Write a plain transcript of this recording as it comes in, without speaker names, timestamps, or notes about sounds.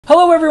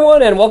Hello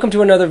everyone and welcome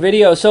to another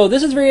video. So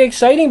this is very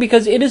exciting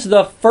because it is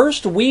the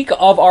first week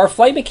of our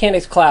flight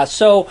mechanics class.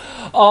 So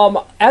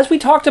as we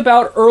talked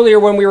about earlier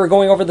when we were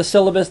going over the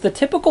syllabus, the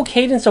typical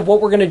cadence of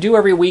what we're going to do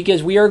every week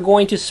is we are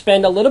going to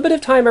spend a little bit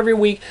of time every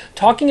week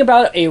talking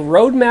about a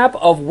roadmap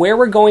of where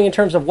we're going in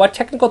terms of what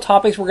technical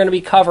topics we're going to be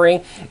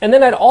covering. And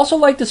then I'd also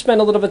like to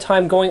spend a little bit of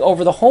time going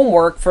over the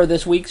homework for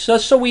this week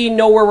just so we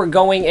know where we're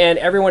going and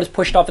everyone is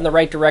pushed off in the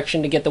right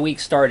direction to get the week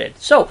started.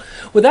 So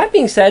with that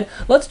being said,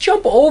 let's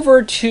jump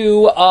over to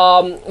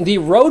the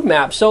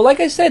roadmap. So like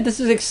I said,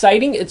 this is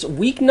exciting. It's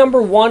week number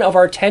 1 of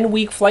our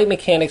 10-week flight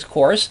mechanics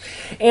course.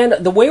 And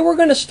the way we're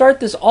going to start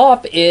this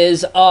off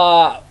is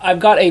I've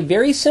got a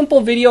very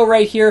simple video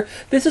right here.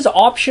 This is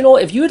optional.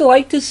 If you would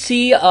like to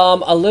see a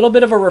little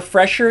bit of a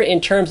refresher in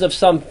terms of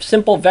some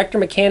simple vector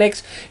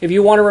mechanics, if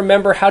you want to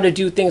remember how to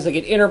do things like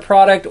an inner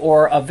product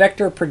or a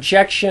vector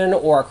projection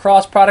or a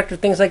cross product or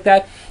things like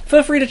that,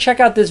 feel free to check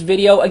out this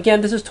video.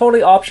 Again, this is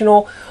totally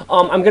optional.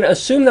 I'm going to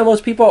assume that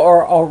most people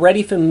are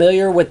already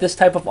familiar with this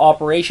type of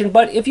operation,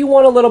 but if you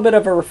want a little bit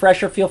of a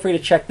refresher, feel free to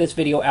check this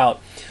video out.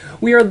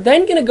 We are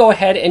then going to go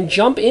ahead and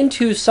jump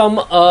into some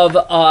of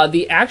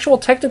the actual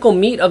technical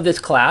meat of this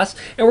class,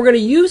 and we're going to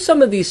use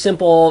some of these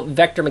simple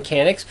vector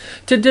mechanics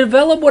to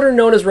develop what are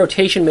known as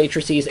rotation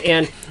matrices.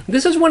 And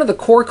this is one of the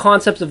core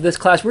concepts of this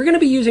class. We're going to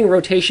be using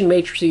rotation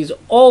matrices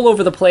all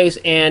over the place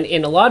and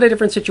in a lot of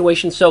different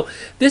situations, so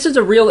this is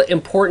a real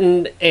important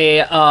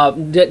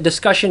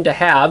discussion to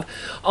have.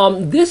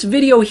 This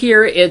video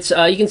here, it's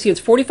you can see it's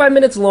 45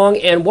 minutes long,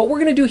 and what we're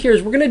going to do here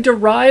is we're going to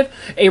derive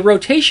a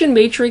rotation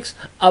matrix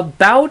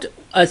about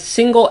a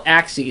single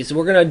axis.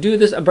 We're going to do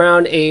this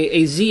around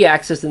a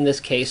z-axis in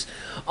this case.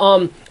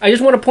 I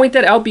just want to point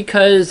that out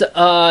because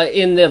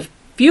in the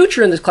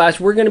future in this class,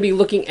 we're going to be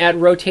looking at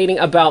rotating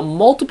about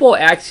multiple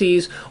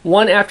axes,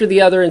 one after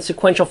the other in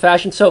sequential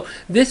fashion. So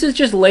this is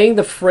just laying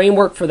the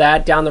framework for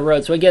that down the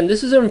road. So again,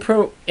 this is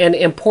an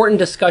important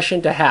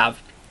discussion to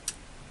have.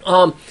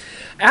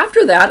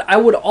 After that, I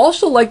would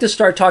also like to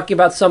start talking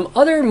about some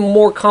other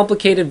more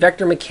complicated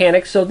vector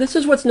mechanics. So this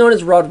is what's known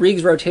as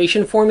Rodrigues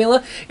rotation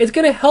formula. It's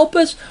going to help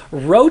us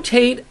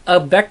rotate a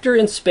vector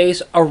in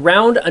space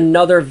around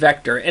another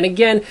vector. And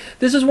again,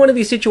 this is one of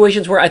these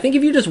situations where I think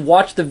if you just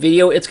watch the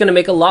video, it's going to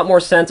make a lot more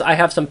sense. I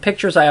have some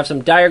pictures, I have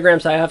some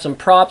diagrams, I have some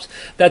props.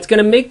 That's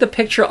going to make the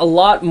picture a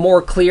lot more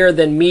clear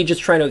than me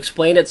just trying to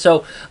explain it.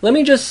 So let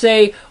me just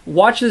say,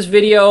 watch this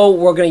video.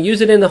 We're going to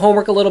use it in the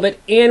homework a little bit,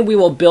 and we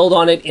will build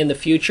on it in the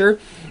future.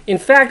 In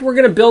fact, we're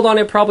going to build on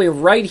it probably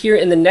right here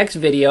in the next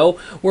video,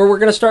 where we're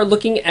going to start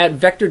looking at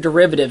vector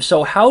derivatives.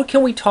 So how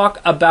can we talk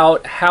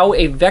about how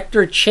a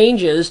vector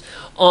changes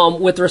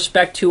with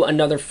respect to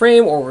another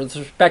frame or with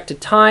respect to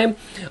time?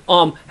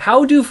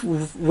 How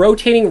do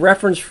rotating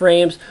reference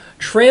frames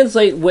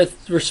translate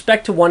with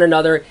respect to one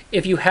another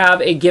if you have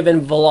a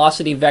given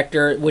velocity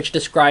vector which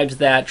describes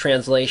that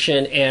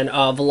translation and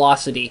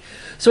velocity?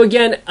 So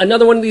again,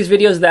 another one of these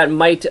videos that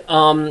might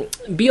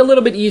be a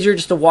little bit easier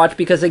just to watch,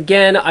 because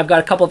again, I've got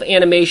a couple of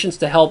animations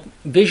to help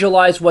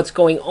visualize what's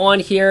going on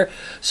here.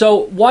 So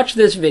watch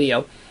this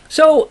video.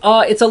 So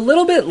it's a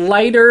little bit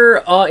lighter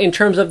in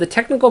terms of the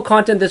technical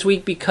content this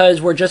week because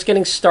we're just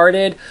getting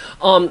started.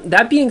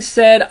 That being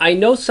said, I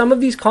know some of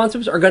these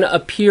concepts are going to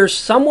appear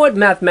somewhat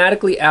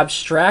mathematically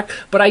abstract,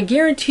 but I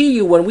guarantee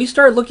you when we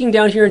start looking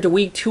down here into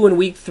week 2 and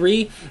week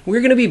 3,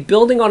 we're going to be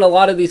building on a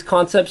lot of these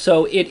concepts,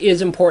 so it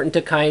is important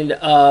to kind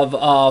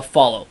of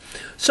follow.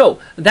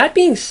 So that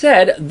being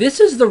said, this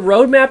is the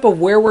roadmap of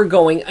where we're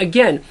going.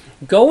 Again,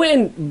 go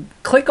and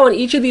click on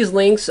each of these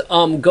links,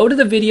 go to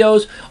the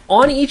videos.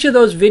 On each of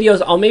those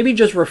videos, I'll maybe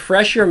just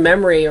refresh your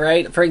memory,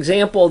 right? For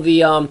example,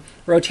 the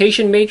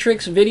rotation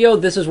matrix video,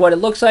 this is what it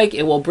looks like.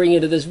 It will bring you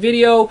to this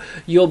video.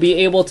 You'll be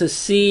able to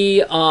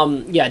see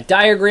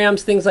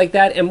diagrams, things like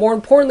that. And more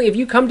importantly, if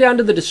you come down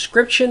to the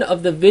description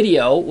of the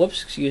video,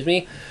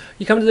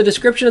 you come to the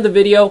description of the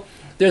video,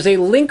 there's a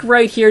link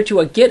right here to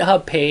a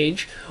GitHub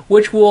page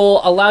which will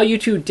allow you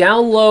to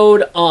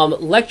download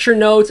lecture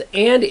notes,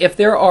 and if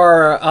there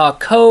are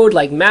code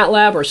like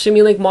MATLAB or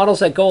Simulink models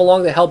that go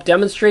along to help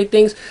demonstrate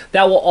things,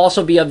 that will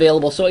also be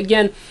available. So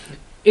again,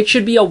 it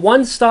should be a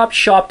one-stop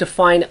shop to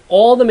find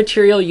all the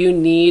material you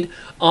need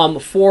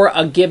for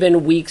a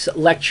given week's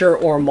lecture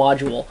or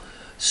module.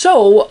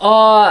 So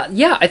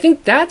yeah, I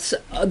think that's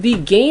the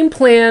game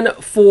plan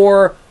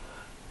for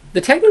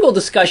the technical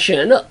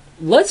discussion.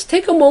 Let's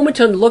take a moment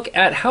to look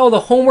at how the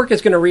homework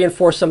is going to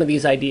reinforce some of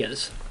these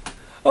ideas.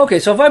 Okay,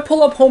 so if I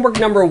pull up homework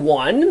number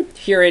 1,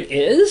 here it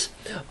is.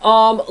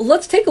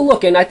 Let's take a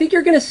look, and I think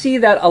you're going to see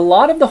that a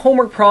lot of the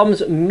homework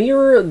problems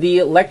mirror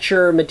the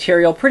lecture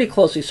material pretty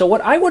closely. So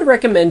what I would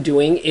recommend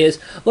doing is,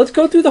 let's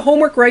go through the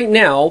homework right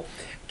now,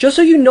 just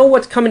so you know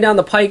what's coming down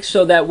the pike,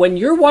 so that when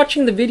you're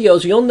watching the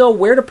videos, you'll know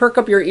where to perk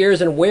up your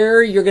ears and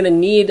where you're going to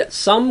need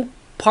some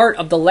part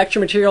of the lecture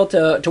material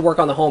to work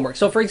on the homework.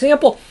 So for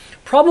example,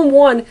 problem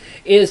 1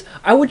 is,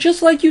 I would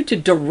just like you to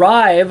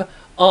derive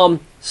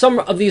some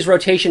of these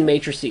rotation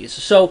matrices.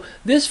 So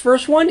this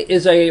first one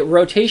is a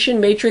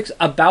rotation matrix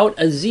about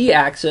a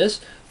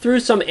z-axis through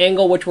some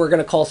angle which we're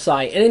going to call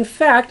psi. And in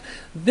fact,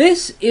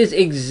 this is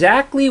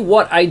exactly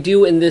what I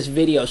do in this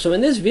video. So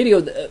in this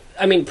video,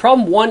 I mean,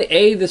 problem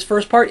 1A, this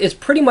first part, is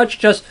pretty much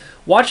just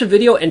watch a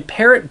video and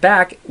parrot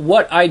back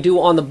what I do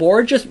on the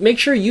board. Just make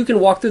sure you can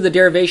walk through the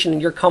derivation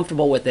and you're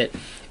comfortable with it.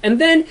 And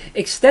then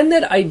extend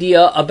that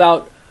idea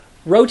about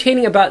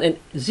rotating about an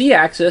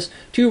z-axis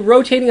to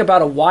rotating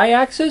about a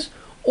y-axis,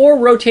 or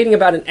rotating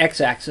about an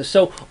x-axis.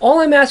 So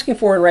all I'm asking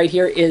for right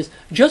here is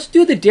just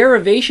do the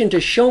derivation to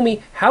show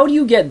me how do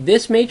you get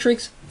this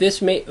matrix,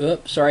 this I'm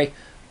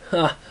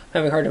having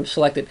a hard time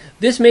selecting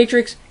this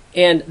matrix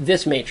and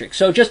this matrix.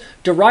 So just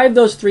derive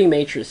those three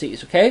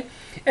matrices, okay?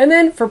 And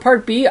then for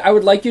part B, I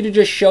would like you to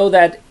just show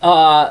that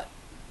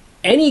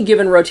any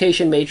given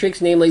rotation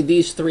matrix, namely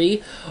these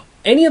three,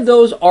 any of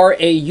those are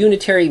a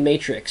unitary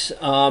matrix.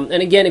 And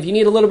again, if you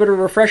need a little bit of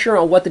a refresher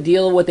on what the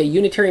deal with a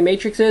unitary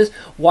matrix is,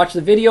 watch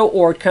the video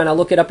or kind of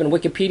look it up in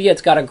Wikipedia.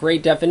 It's got a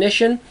great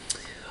definition.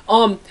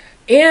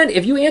 And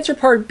if you answer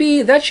part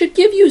B, that should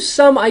give you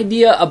some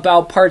idea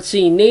about part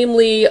C.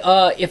 Namely,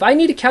 if I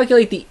need to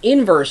calculate the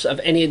inverse of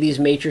any of these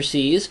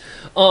matrices,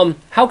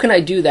 how can I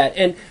do that?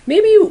 And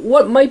maybe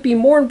what might be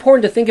more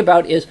important to think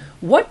about is,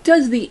 what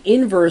does the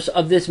inverse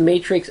of this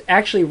matrix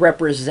actually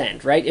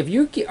represent, right? If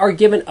you are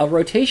given a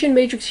rotation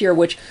matrix here,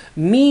 which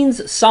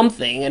means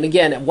something, and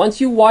again, once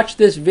you watch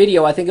this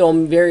video, I think it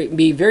will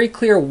be very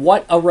clear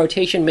what a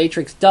rotation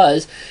matrix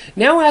does.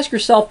 Now ask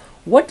yourself,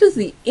 what does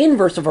the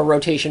inverse of a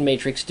rotation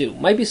matrix do?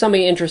 Might be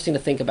something interesting to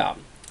think about.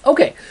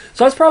 Okay,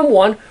 so that's problem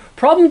 1.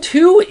 Problem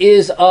 2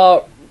 is,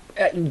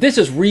 this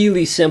is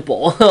really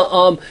simple.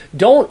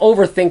 Don't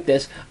overthink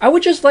this. I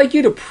would just like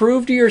you to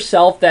prove to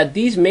yourself that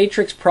these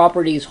matrix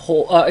properties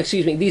hold,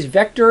 these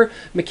vector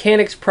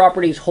mechanics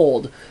properties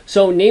hold.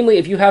 So namely,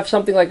 if you have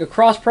something like a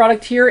cross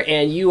product here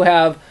and you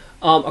have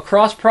a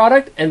cross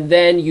product and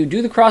then you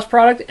do the cross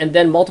product and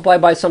then multiply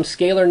by some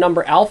scalar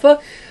number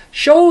alpha,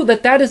 show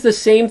that that is the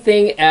same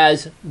thing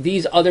as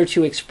these other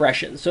two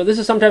expressions. So this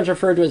is sometimes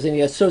referred to as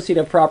the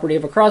associative property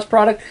of a cross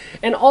product,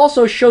 and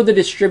also show the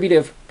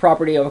distributive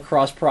property of a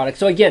cross product.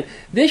 So again,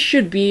 this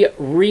should be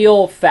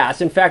real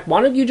fast. In fact,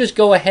 why don't you just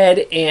go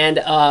ahead and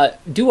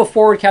do a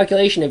forward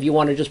calculation if you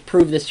want to just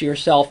prove this to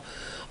yourself.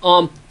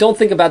 Don't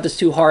think about this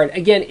too hard.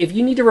 Again, if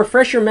you need to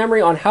refresh your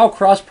memory on how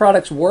cross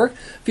products work,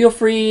 feel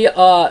free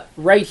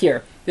right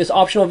here. This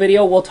optional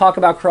video will talk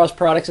about cross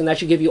products, and that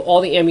should give you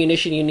all the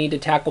ammunition you need to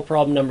tackle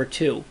problem number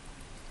 2.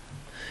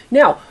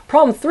 Now,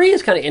 problem 3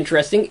 is kind of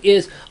interesting.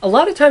 Is a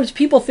lot of times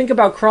people think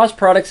about cross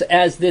products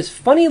as this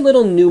funny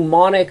little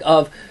mnemonic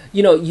of,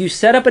 you know, you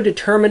set up a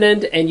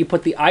determinant and you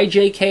put the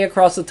ijk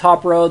across the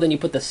top row, then you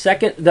put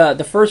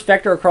the first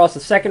vector across the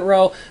second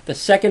row, the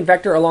second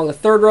vector along the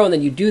third row, and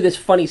then you do this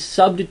funny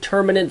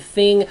subdeterminant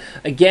thing.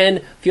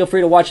 Again, feel free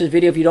to watch this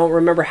video if you don't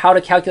remember how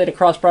to calculate a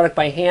cross product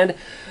by hand.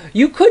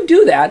 You could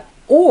do that.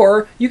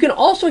 Or you can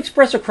also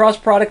express a cross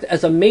product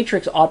as a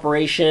matrix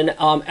operation,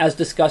 as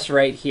discussed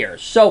right here.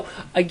 So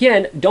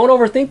again, don't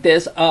overthink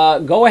this.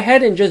 Go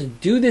ahead and just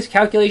do this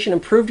calculation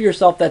and prove to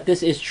yourself that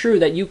this is true,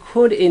 that you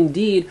could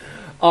indeed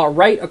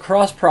write a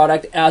cross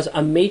product as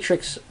a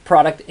matrix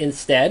product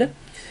instead.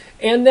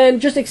 And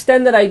then just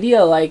extend that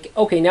idea, like,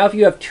 okay, now if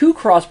you have two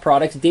cross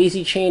products,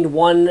 daisy-chained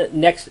one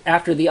next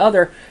after the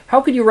other,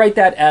 how could you write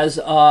that as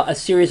a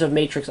series of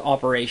matrix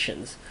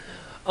operations?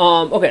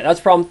 Okay, that's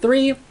problem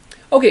 3.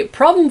 Okay,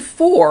 problem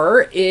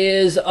 4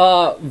 is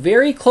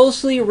very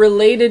closely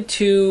related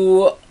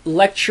to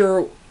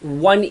lecture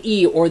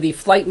 1E, or the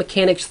Flight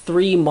Mechanics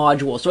 3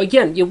 module. So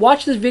again, you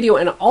watch this video,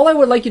 and all I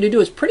would like you to do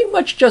is pretty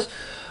much just,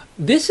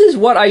 this is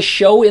what I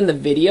show in the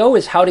video,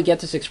 is how to get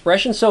this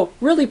expression. So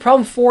really,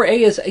 problem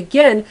 4A is,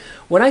 again,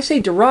 when I say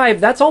derive,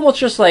 that's almost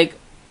just like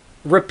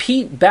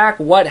repeat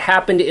back what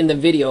happened in the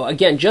video.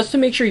 Again, just to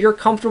make sure you're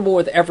comfortable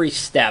with every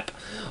step.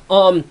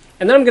 And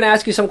then I'm going to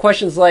ask you some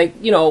questions like,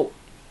 you know,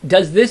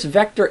 does this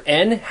vector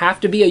n have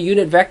to be a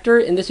unit vector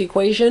in this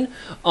equation?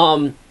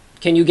 Can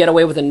you get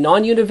away with a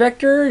non-unit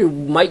vector?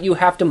 Might you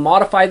have to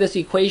modify this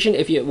equation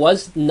if it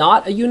was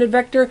not a unit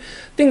vector?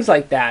 Things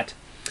like that.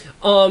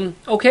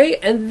 Okay,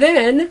 and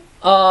then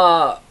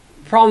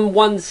problem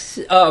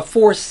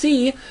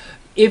 4C,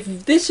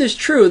 if this is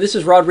true, this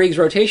is Rodrigues'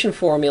 rotation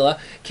formula,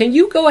 can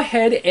you go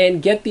ahead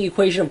and get the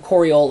equation of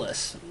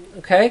Coriolis?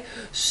 Okay,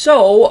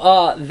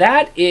 so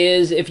that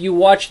is, if you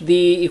watch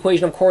the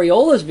equation of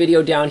Coriolis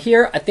video down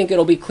here, I think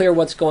it'll be clear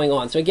what's going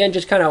on. So again,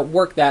 just kind of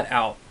work that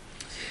out.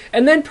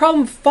 And then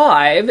problem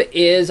 5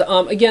 is,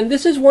 again,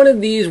 this is one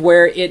of these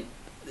where it,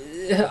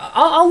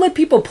 I'll let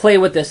people play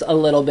with this a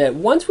little bit.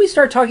 Once we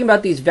start talking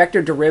about these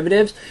vector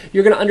derivatives,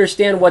 you're going to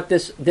understand what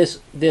this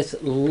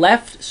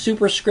left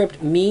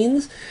superscript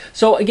means.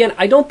 So again,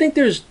 I don't think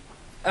there's,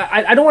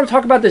 I don't want to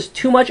talk about this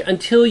too much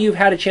until you've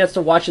had a chance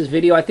to watch this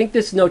video. I think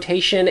this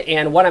notation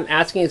and what I'm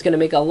asking is going to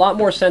make a lot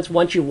more sense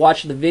once you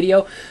watch the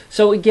video.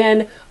 So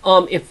again,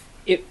 if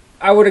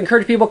I would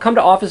encourage people, come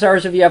to office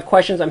hours if you have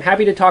questions. I'm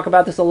happy to talk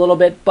about this a little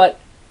bit, but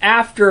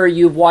after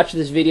you've watched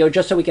this video,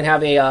 just so we can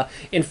have a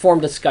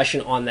informed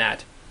discussion on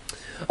that.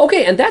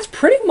 Okay, and that's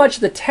pretty much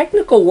the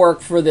technical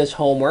work for this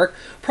homework.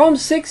 Problem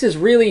 6 is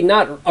really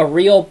not a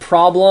real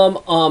problem.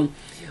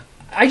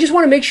 I just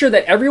want to make sure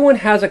that everyone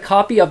has a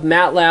copy of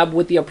MATLAB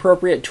with the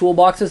appropriate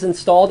toolboxes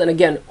installed. And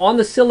again, on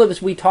the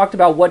syllabus, we talked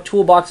about what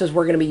toolboxes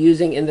we're going to be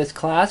using in this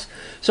class.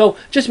 So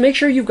just make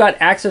sure you've got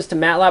access to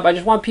MATLAB. I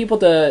just want people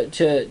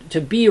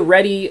to be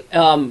ready.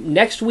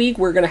 Next week,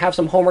 we're going to have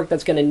some homework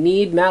that's going to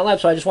need MATLAB.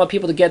 So I just want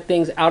people to get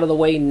things out of the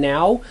way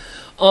now.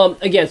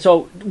 Again,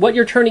 so what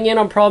you're turning in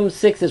on problem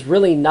 6 is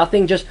really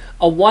nothing, just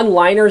a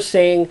one-liner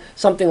saying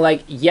something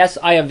like, yes,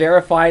 I have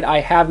verified I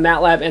have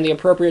MATLAB and the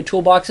appropriate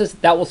toolboxes.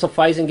 That will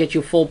suffice and get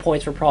you full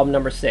points for problem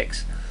number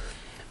 6.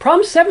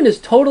 Problem 7 is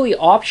totally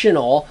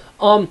optional.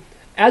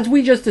 As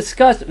we just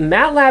discussed,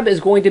 MATLAB is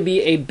going to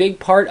be a big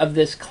part of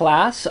this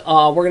class.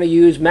 We're going to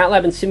use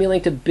MATLAB and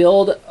Simulink to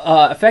build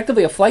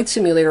effectively a flight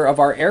simulator of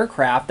our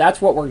aircraft.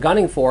 That's what we're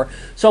gunning for.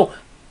 So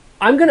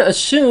I'm going to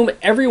assume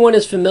everyone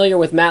is familiar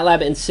with MATLAB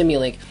and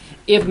Simulink.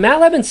 If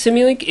MATLAB and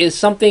Simulink is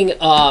something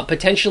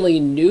potentially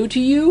new to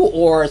you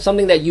or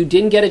something that you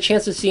didn't get a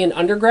chance to see in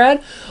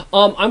undergrad,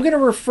 I'm going to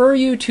refer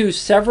you to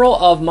several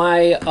of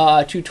my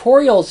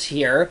tutorials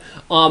here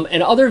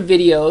and other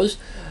videos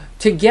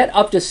to get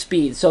up to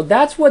speed. So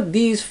that's what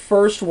these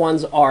first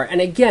ones are. And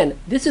again,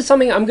 this is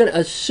something I'm going to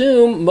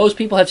assume most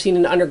people have seen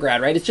in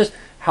undergrad, right? It's just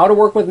how to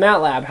work with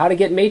MATLAB, how to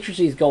get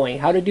matrices going,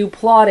 how to do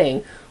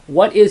plotting,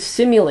 what is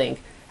Simulink,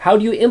 how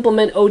do you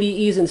implement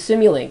ODEs in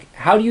Simulink?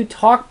 How do you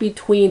talk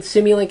between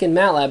Simulink and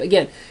MATLAB?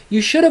 Again,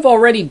 you should have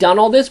already done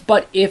all this,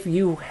 but if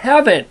you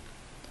haven't,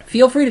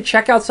 feel free to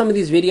check out some of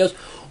these videos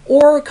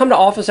or come to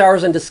office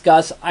hours and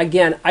discuss.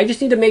 Again, I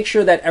just need to make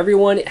sure that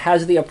everyone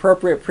has the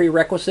appropriate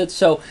prerequisites.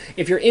 So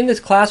if you're in this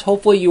class,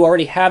 hopefully you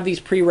already have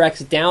these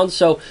prereqs down.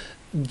 So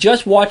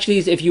just watch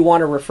these if you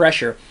want a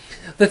refresher.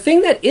 The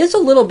thing that is a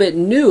little bit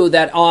new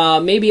that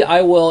maybe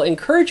I will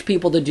encourage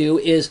people to do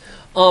is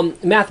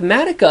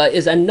Mathematica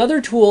is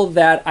another tool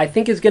that I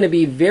think is going to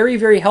be very,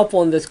 very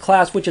helpful in this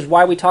class, which is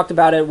why we talked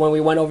about it when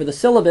we went over the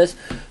syllabus.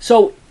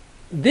 So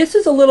this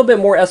is a little bit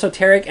more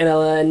esoteric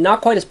and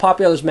not quite as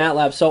popular as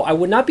MATLAB, so I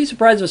would not be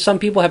surprised if some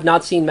people have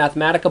not seen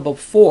Mathematica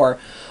before.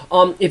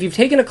 If you've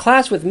taken a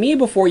class with me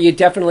before, you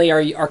definitely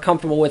are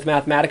comfortable with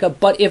Mathematica,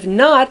 but if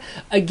not,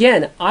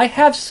 again, I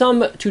have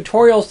some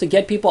tutorials to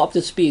get people up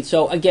to speed.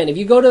 So again, if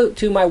you go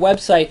to my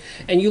website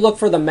and you look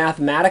for the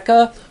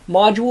Mathematica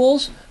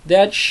modules,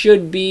 that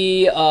should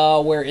be,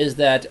 where is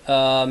that?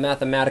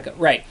 Mathematica,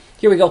 right.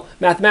 Here we go,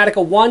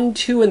 Mathematica 1,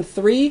 2, and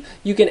 3.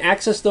 You can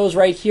access those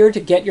right here to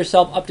get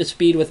yourself up to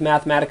speed with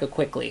Mathematica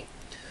quickly.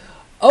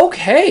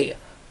 Okay,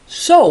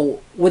 so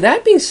with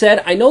that being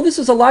said, I know this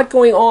is a lot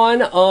going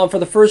on for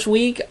the first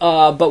week,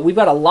 but we've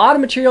got a lot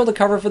of material to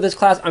cover for this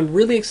class. I'm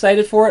really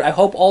excited for it. I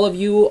hope all of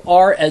you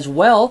are as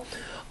well.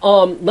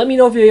 Let me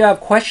know if you have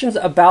questions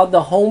about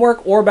the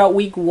homework or about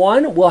week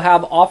 1. We'll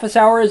have office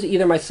hours,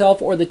 either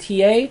myself or the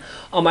TA.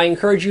 I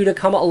encourage you to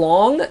come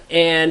along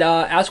and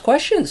ask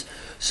questions.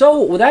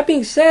 So with that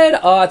being said,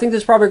 I think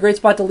this is probably a great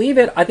spot to leave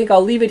it. I think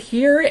I'll leave it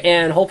here,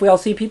 and hopefully I'll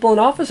see people in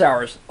office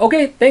hours.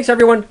 Okay, thanks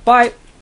everyone. Bye.